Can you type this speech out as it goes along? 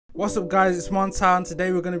What's up guys, it's Montell and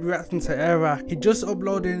today we're going to be reacting to Airrack. He just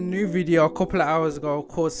uploaded a new video a couple of hours ago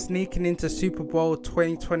called Sneaking into Super Bowl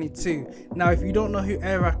 2022. Now if you don't know who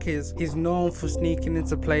Airrack is, he's known for sneaking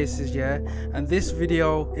into places, yeah? And this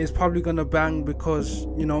video is probably going to bang because,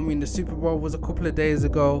 you know what I mean, the Super Bowl was a couple of days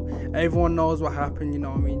ago. Everyone knows what happened, you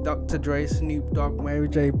know what I mean? Dr. Dre, Snoop Dogg, Mary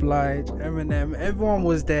J. Blige, Eminem, everyone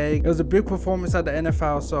was there. It was a big performance at the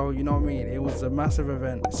NFL, so you know what I mean? It was a massive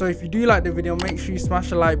event. So if you do like the video, make sure you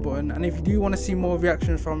smash the like button, and if you do want to see more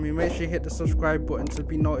reactions from me, make sure you hit the subscribe button to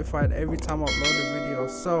be notified every time I upload a video.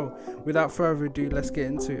 So without further ado, let's get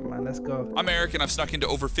into it, man. Let's go. I'm Eric and I've snuck into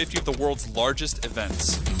over 50 of the world's largest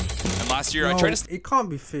events. And last year I tried to it can't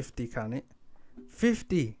be 50, can it?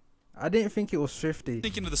 50. I didn't think it was 50.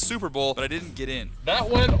 sneak into the Super Bowl, but I didn't get in. That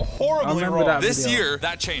went horribly wrong. This year,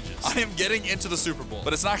 that changes. I am getting into the Super Bowl,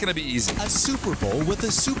 but it's not going to be easy. A Super Bowl with a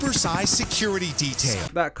supersized security detail.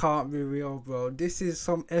 That can't be real, bro. This is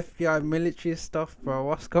some FBI military stuff, bro.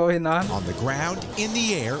 What's going on? On the ground, in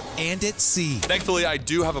the air, and at sea. Thankfully, I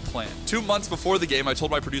do have a plan. 2 months before the game, I told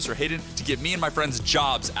my producer Hayden to get me and my friends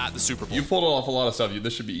jobs at the Super Bowl. You pulled off a lot of stuff.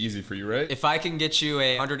 This should be easy for you, right? If I can get you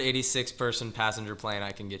a 186-person passenger plane,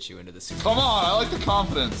 I can get you into the Super Bowl. Come on, I like the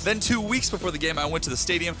confidence. Then 2 weeks before the game, I went to the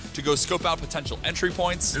stadium to go scope out potential entry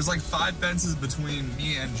points. There's like 5 fences between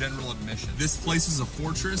me and general admission. This place is a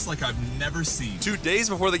fortress like I've never seen. 2 days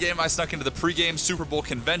before the game, I snuck into the pregame Super Bowl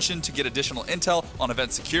convention to get additional intel on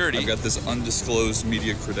event security. I've got this undisclosed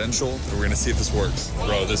media credential, and we're gonna see if this works.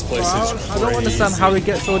 Bro, this place is crazy. I don't understand how he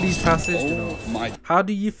gets all these passes. Oh my. How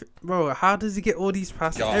do you, bro? How does he get all these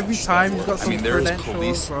passes? Gosh, Every time he's got some there's credentials,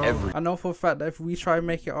 police bro. I know for a fact that if we try and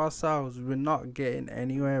make it ourselves, we're not getting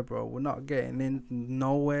anywhere, bro. We're not getting in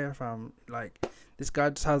nowhere, fam. Like, this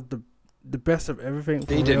guy just has the best of everything.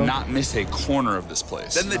 They did not miss a corner of this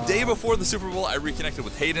place. Then the day before the Super Bowl, I reconnected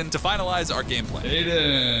with Hayden to finalize our game plan.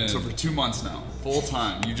 Hayden! So for 2 months now, full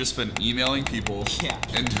time, you've just been emailing people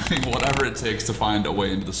and doing whatever it takes to find a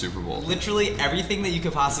way into the Super Bowl. Literally everything that you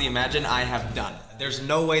could possibly imagine, I have done. There's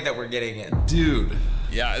no way that we're getting in. Dude.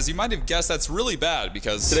 Yeah, as you might have guessed, that's really bad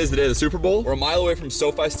because Today's the day of the Super Bowl. We're a mile away from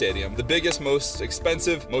SoFi Stadium, the biggest, most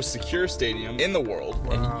expensive, most secure stadium in the world.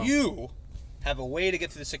 Wow. And you have a way to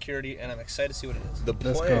get through the security, and I'm excited to see what it is. The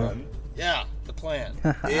plan The plan.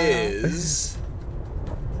 is...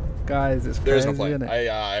 Guys, it's There's crazy, no plan. isn't it?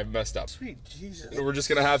 I messed up. Sweet Jesus. We're just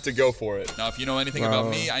gonna have to go for it. Now, if you know anything about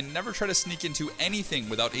me, I never try to sneak into anything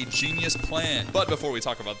without a genius plan. But before we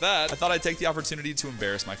talk about that, I thought I'd take the opportunity to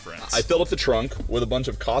embarrass my friends. I filled up the trunk with a bunch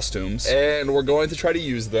of costumes, and we're going to try to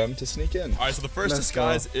use them to sneak in. All right, so the first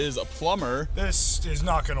disguise is a plumber. This is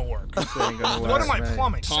not gonna work. What am I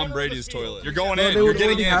plumbing? Tom Brady's toilet. You're going No, in. they You're would getting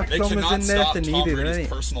already in. have They plumbers cannot in there stop if they Tom need it, Brady's right?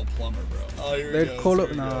 personal plumber, bro. Oh, here They'd call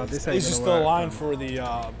up. No, this ain't This is gonna the work, line fam. for the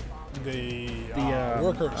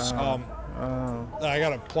workers. I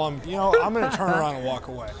got a plumb. You know, I'm gonna turn around and walk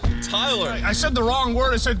away. Tyler. I said the wrong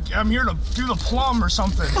word. I said I'm here to do the plumb or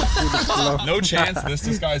something. No chance this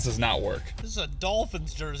disguise does not work. This is a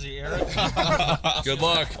Dolphins jersey, Eric. Good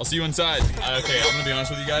luck. I'll see you inside. Okay, I'm gonna be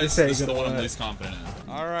honest with you guys. This is the one I'm least confident in.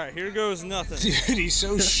 All right, here goes nothing. Dude, he's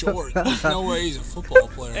so short. There's no way he's a football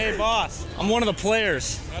player. Hey, boss. I'm one of the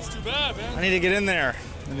players. That's too bad, man. I need to get in there.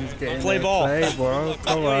 Play ball. Play, bro.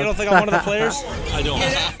 Come on. You don't think I'm one of the players? I don't.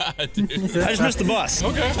 I just missed the bus.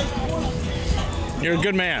 Okay. You're a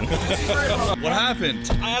good man. What happened?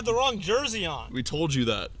 I had the wrong jersey on. We told you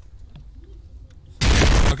that.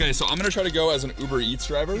 Okay, so I'm gonna try to go as an Uber Eats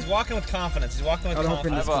driver. He's walking with confidence. He's walking with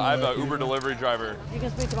confidence. I have a Uber delivery driver. You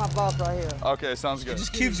can speak to my boss right here. Okay, sounds good. He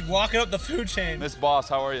just keeps walking up the food chain. Miss Boss,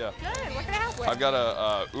 how are you? Good. What can I help with? I've got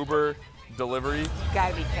a Uber delivery. You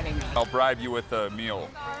gotta be kidding me. I'll bribe you with a meal.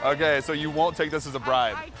 Okay, so you won't take this as a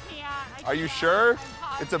bribe. I can't. Are you sure?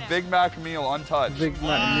 It's a Big Mac meal, untouched. Big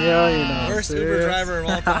Mac meal, you know. Worst Uber driver of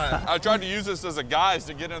all time. I tried to use this as a guise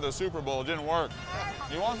to get into the Super Bowl. It didn't work.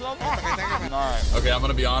 You want something? All right. Okay, I'm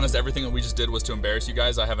gonna be honest. Everything that we just did was to embarrass you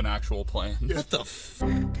guys. I have an actual plan. What the f,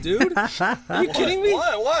 dude? Are you kidding me?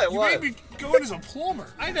 What? You made me go in as a plumber.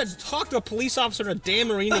 I had to talk to a police officer in a Dan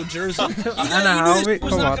Marino jersey. You know, knew this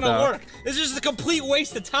was come not on gonna now. work. This is just a complete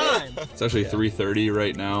waste of time. It's actually 3:30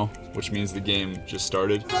 right now, which means the game just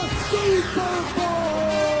started.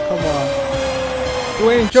 Come on.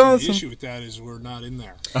 Dwayne The Johnson. issue with that is we're not in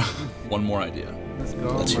there. One more idea. Let's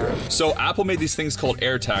go, Let's hear man. it. So Apple made these things called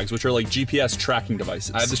AirTags, which are like GPS tracking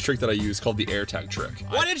devices. I have this trick that I use called the AirTag trick.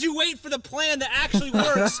 Why did you wait for the plan that actually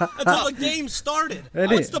works until the game started?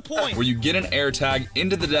 Eddie. What's the point? Where you get an AirTag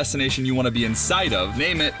into the destination you want to be inside of.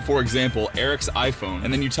 Name it, for example, Eric's iPhone,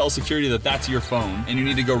 and then you tell security that that's your phone, and you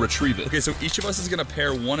need to go retrieve it. Okay, so each of us is gonna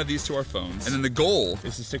pair one of these to our phones, and then the goal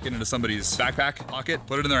is to stick it into somebody's backpack, pocket,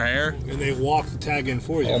 put it in their hair. And they walk the tag in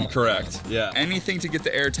for you. Oh, correct. Yeah. Anything to get the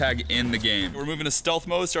AirTag in the game. We're moving to stealth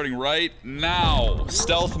mode starting right now.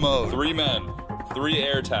 Stealth mode. 3 men. 3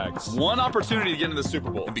 AirTags. 1 opportunity to get into the Super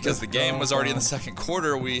Bowl. And because the game was already in the second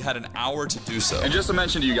quarter, we had an hour to do so. And just to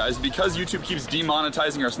mention to you guys, because YouTube keeps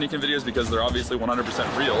demonetizing our sneaking videos because they're obviously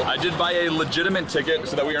 100% real, I did buy a legitimate ticket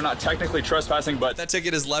so that we are not technically trespassing, but that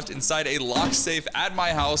ticket is left inside a lock safe at my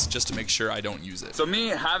house just to make sure I don't use it. So me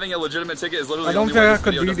having a legitimate ticket is literally I the don't only think way I this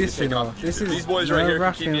could video do doesn't this, get you taken know. off. This is These boys right here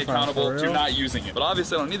can keep me nerve-wracking, fam, accountable for to real. not using it. But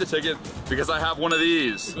obviously I don't need the ticket because I have one of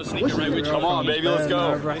these. Come on, baby, let's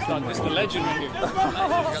go. It's the legend right here.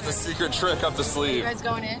 Got the secret trick up the sleeve. You guys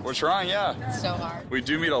going in? We're trying, yeah. It's so hard. We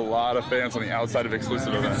do meet a lot of fans on the outside of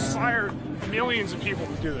exclusive events. Fired millions of people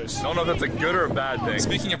to do this. I don't know if that's a good or a bad thing.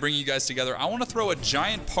 Speaking of bringing you guys together, I want to throw a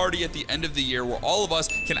giant party at the end of the year where all of us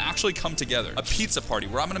can actually come together. A pizza party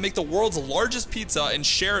where I'm going to make the world's largest pizza and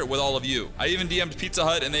share it with all of you. I even DM'd Pizza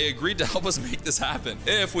Hut and they agreed to help us make this happen.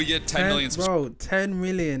 If we get 10 million subscribers. Bro, 10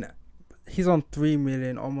 million. He's on 3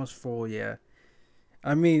 million, almost 4, yeah.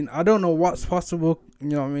 I mean, I don't know what's possible. You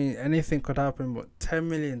know what I mean? Anything could happen, but 10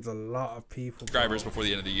 million's a lot of people. Subscribers before the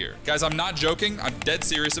end of the year. Guys, I'm not joking. I'm dead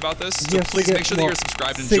serious about this. So Yes, please we make get, sure that what, you're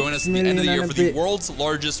subscribed and 6 join us at the end of the million year and for a the bit. world's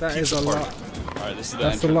largest That is pizza a party. lot. All right, this is the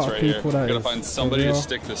That's a entrance lot of right here. people, that Gotta is. find somebody For to real.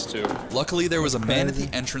 stick this to. Luckily, there was a man at the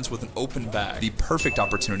entrance with an open bag. The perfect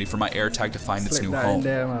opportunity for my AirTag to find its Slip new that in home.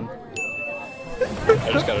 there, man. I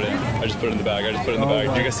just got it in. I just put it in the bag. I just put it in the bag.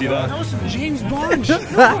 Did you guys see that? That was some James Bond shit. Did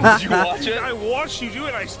you watch it? I watched you do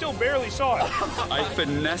it. I still barely saw it. I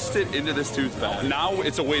finessed it into this tooth bag. Now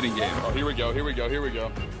it's a waiting game. Oh, here we go. Here we go. Here we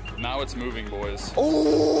go. Now it's moving, boys.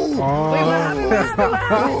 Oh.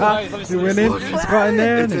 You winning? It's got in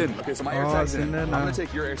there. It's isn't in. it? Okay, so my Oh, AirTag's it's in. in there I'm now. gonna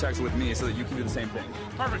take your AirTags with me so that you can do the same thing.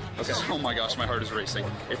 Perfect. Okay. Oh my gosh, my heart is racing.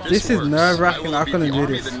 If This is works, nerve-wracking. I I will couldn't beat the do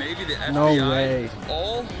Army, this. The Navy, the FBI, No way.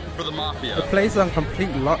 all for the Mafia. The place on complete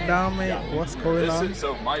lockdown, mate. What's going This on? is,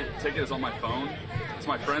 so my ticket is on my phone. It's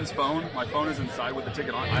my friend's phone. My phone is inside with the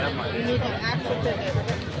ticket on. I have my. You need the actual ticket.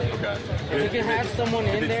 Okay. If you can have someone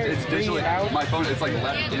in there, It's bring digitally. it out. My phone. It's like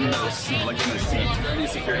left in the seat, like in the seat. Is there any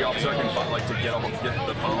security officer I can like to get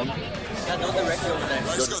the phone? Yeah, go directly over there.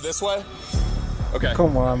 Just go this way. Okay.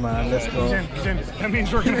 Come on, man. Let's go. He's in. That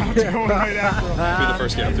means we're gonna have to go right after him. Through the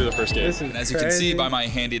first gate. Through the first gate. This is And as you can crazy. see by my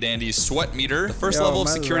handy dandy sweat meter, the first Yo, level of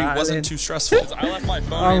man's security rattling. wasn't too stressful. I left my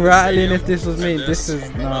phone. I'm in the rattling stadium if this was me. like This is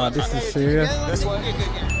this is serious. This way.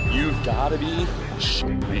 You've got to be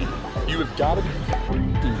shitting me. You have got to be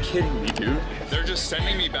f***ing kidding me, dude. They're just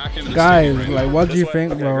sending me back into the Guys, stadium right like, now. what do This you way?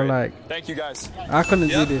 think, Okay, bro? great. Like, Thank you, guys. I couldn't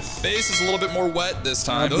Yep. do this. Base is a little bit more wet this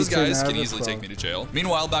time. I'd be Those too guys can nervous, easily bro. take me to jail.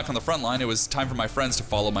 Meanwhile, back on the front line, it was time for my friends to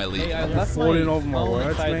follow my lead. Hey, I left falling my over my phone words,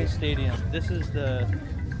 inside mate. the stadium. This is the.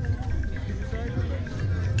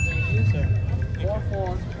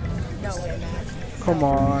 No way, man. Come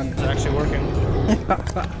on. It's actually working.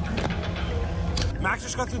 Max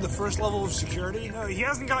just got through the first level of security. He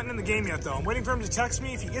hasn't gotten in the game yet, though. I'm waiting for him to text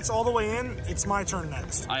me. If he gets all the way in, it's my turn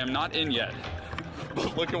next. I am not in yet.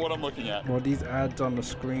 But look at what I'm looking at. Well, these ads on the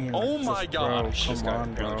screen. Oh like, my just, bro, gosh. This come guy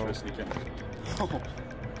on, really bro. tried to sneak in.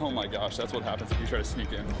 Oh my gosh, that's what happens if you try to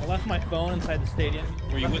sneak in. I left my phone inside the stadium.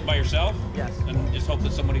 Were you with by yourself? Yes. And just hope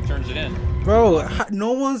that somebody turns it in. Bro,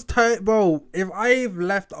 no one's bro, if I've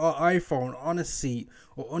left our iPhone on a seat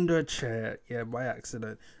or under a chair, yeah, by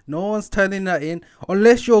accident, no one's turning that in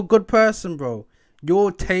unless you're a good person, bro.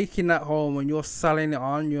 You're taking that home and you're selling it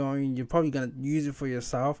on, you know what I mean? You're probably gonna use it for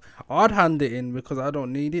yourself. I'd hand it in because I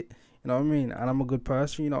don't need it, you know what I mean? And I'm a good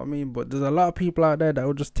person, you know what I mean? But there's a lot of people out there that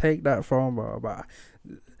will just take that phone, bro. But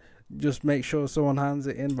just make sure someone hands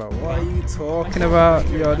it in, bro. What are you talking about?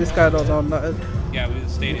 Yo, this guy don't know nothing. Yeah, we You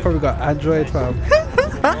stadium. probably got Android, fam.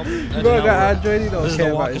 You probably got Android, you don't This is the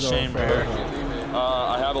care walk about of his shame own right phone. here.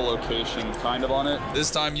 I have a location kind of on it. This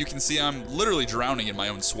time you can see I'm literally drowning in my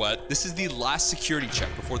own sweat. This is the last security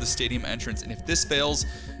check before the stadium entrance, and if this fails,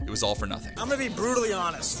 it was all for nothing. I'm gonna be brutally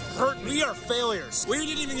honest. We are failures. We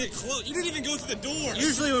didn't even get close. You didn't even go through the door.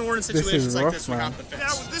 Usually when we're in is situations like rough, this, we man. have to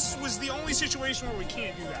fix. This was the only situation where we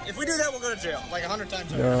can't do that. If we do that, we'll go to jail like 100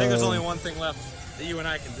 times over. Yo. I think there's only one thing left that you and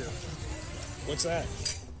I can do. What's that?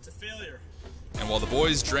 It's a failure. And while the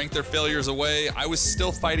boys drank their failures away, I was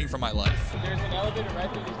still fighting for my life. There's an elevator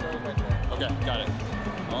right through these doors right there. Okay, got it.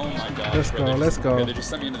 Oh my god. Let's go, let's go. Okay, they just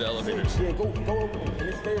sent me into the elevators. Yeah, go open it. And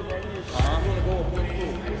it stays right here.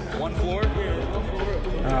 One floor?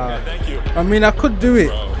 Okay, thank you. I mean, I could do it.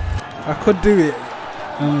 Bro. I could do it.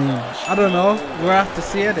 I don't know. We'll have to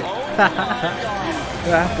see it. We'll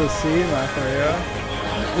have to see, man, for real.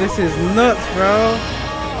 This is nuts, bro.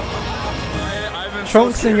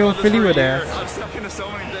 Trunks and Young Philly were there. I'm stuck into so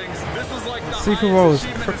many things. This was like the Superbowls.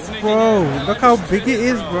 Bro, look how big it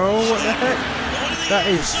is, bro. What the heck? That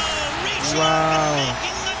is... Wow.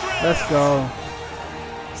 Let's go.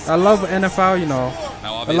 I love NFL, you know.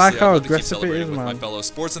 I like how aggressive it is, man. My fellow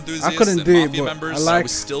sports enthusiasts I couldn't and do it, mafia but members, I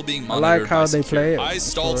was still being I like how they play it. I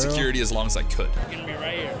stalled security as long as I could. It's gonna be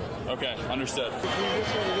right here. Okay, understood.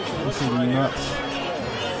 This is nuts.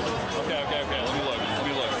 Okay, let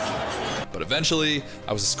me look. But eventually,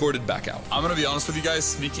 I was escorted back out. I'm gonna be honest with you guys,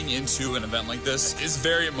 sneaking into an event like this is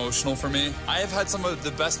very emotional for me. I have had some of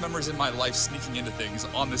the best memories in my life sneaking into things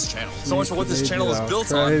on this channel. So much of what this channel is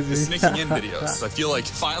built on is sneaking in videos. I feel like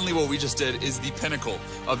finally what we just did is the pinnacle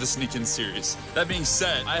of the sneak in series. That being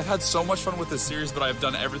said, I have had so much fun with this series, but I have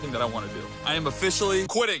done everything that I want to do. I am officially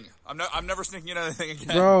quitting. I'm never sneaking in anything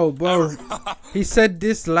again. Bro. He said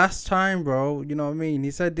this last time, bro. You know what I mean?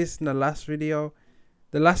 He said this in the last video.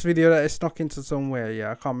 The last video that I snuck into somewhere,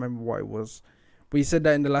 yeah, I can't remember what it was. But he said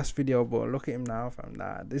that in the last video, but look at him now, fam.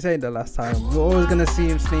 Nah, this ain't the last time. We're always gonna see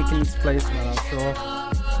him sneaking into place, man, I'm sure.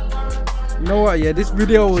 You know what, yeah, this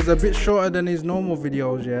video was a bit shorter than his normal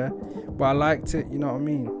videos, yeah. But I liked it, you know what I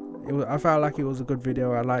mean? I felt like it was a good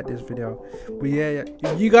video. I like this video. But yeah,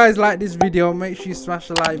 if you guys like this video, make sure you smash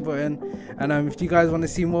the like button. And if you guys want to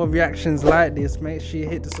see more reactions like this, make sure you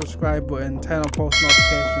hit the subscribe button, turn on post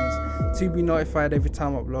notifications to be notified every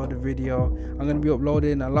time I upload a video. I'm going to be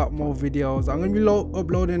uploading a lot more videos. I'm going to be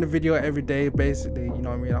uploading a video every day, basically, you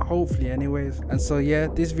know what I mean? Hopefully anyways. And so yeah,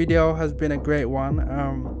 this video has been a great one.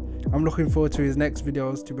 I'm looking forward to his next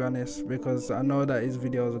videos, to be honest, because I know that his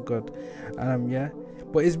videos are good. Yeah.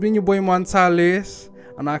 But it's been your boy Montell,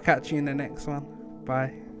 and I'll catch you in the next one.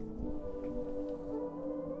 Bye.